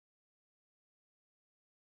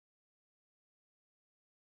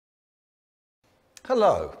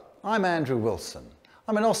Hello, I'm Andrew Wilson.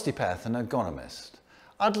 I'm an osteopath and ergonomist.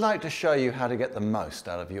 I'd like to show you how to get the most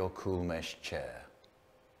out of your CoolMesh chair.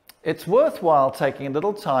 It's worthwhile taking a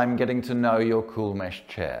little time getting to know your CoolMesh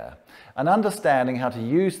chair and understanding how to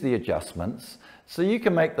use the adjustments so you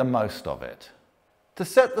can make the most of it. To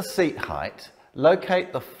set the seat height,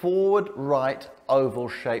 locate the forward right oval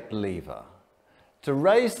shaped lever. To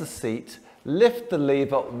raise the seat, lift the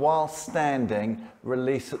lever while standing,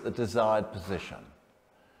 release at the desired position.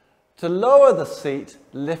 To lower the seat,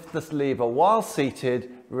 lift this lever while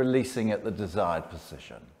seated, releasing at the desired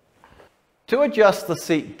position. To adjust the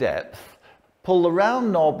seat depth, pull the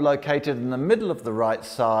round knob located in the middle of the right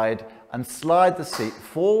side and slide the seat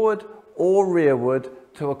forward or rearward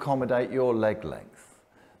to accommodate your leg length.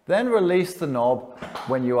 Then release the knob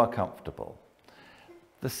when you are comfortable.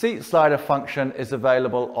 The seat slider function is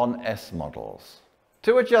available on S models.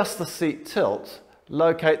 To adjust the seat tilt,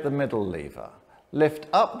 locate the middle lever. Lift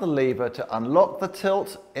up the lever to unlock the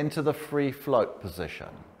tilt into the free float position.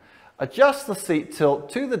 Adjust the seat tilt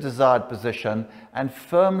to the desired position and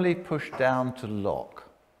firmly push down to lock.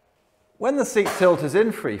 When the seat tilt is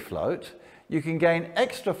in free float, you can gain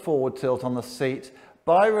extra forward tilt on the seat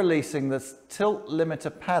by releasing the tilt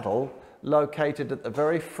limiter paddle located at the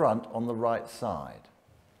very front on the right side.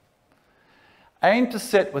 Aim to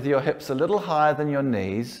sit with your hips a little higher than your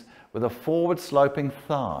knees with a forward sloping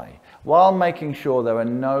thigh while making sure there are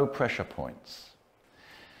no pressure points.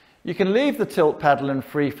 You can leave the tilt paddle in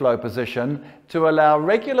free flow position to allow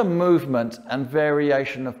regular movement and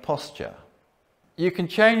variation of posture. You can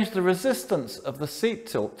change the resistance of the seat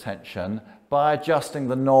tilt tension by adjusting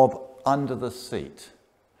the knob under the seat.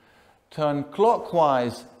 Turn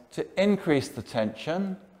clockwise to increase the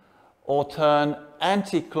tension or turn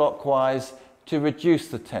anti-clockwise to reduce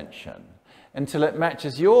the tension until it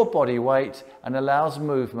matches your body weight and allows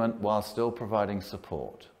movement while still providing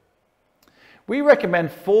support. We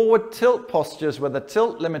recommend forward tilt postures where the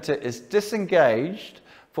tilt limiter is disengaged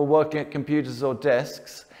for working at computers or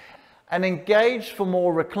desks and engaged for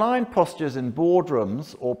more reclined postures in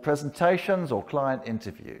boardrooms or presentations or client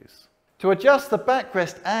interviews. To adjust the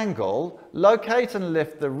backrest angle, locate and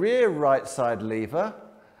lift the rear right side lever.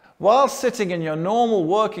 While sitting in your normal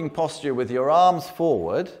working posture with your arms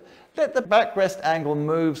forward, let the backrest angle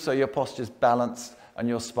move so your posture is balanced and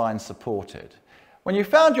your spine supported. When you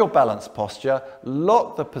found your balanced posture,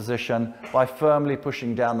 lock the position by firmly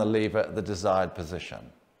pushing down the lever at the desired position.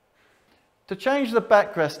 To change the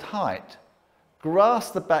backrest height,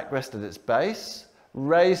 grasp the backrest at its base,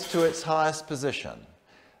 raise to its highest position.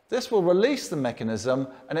 This will release the mechanism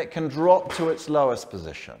and it can drop to its lowest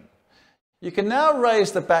position. You can now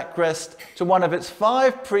raise the backrest to one of its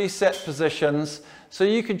 5 preset positions so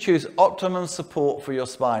you can choose optimum support for your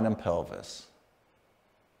spine and pelvis.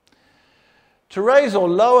 To raise or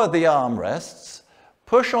lower the armrests,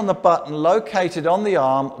 push on the button located on the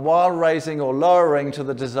arm while raising or lowering to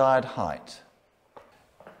the desired height.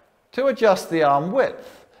 To adjust the arm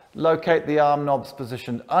width, locate the arm knobs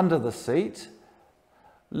positioned under the seat,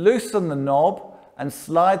 loosen the knob and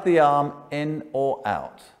slide the arm in or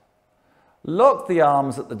out. Lock the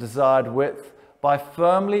arms at the desired width by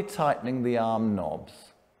firmly tightening the arm knobs.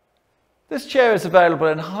 This chair is available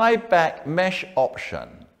in high back mesh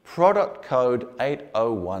option, product code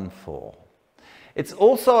 8014. It's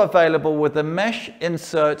also available with the mesh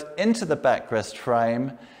insert into the backrest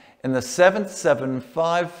frame in the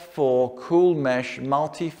 7754 CoolMesh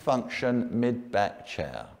multifunction mid-back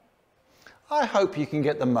chair. I hope you can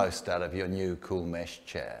get the most out of your new CoolMesh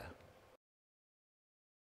chair.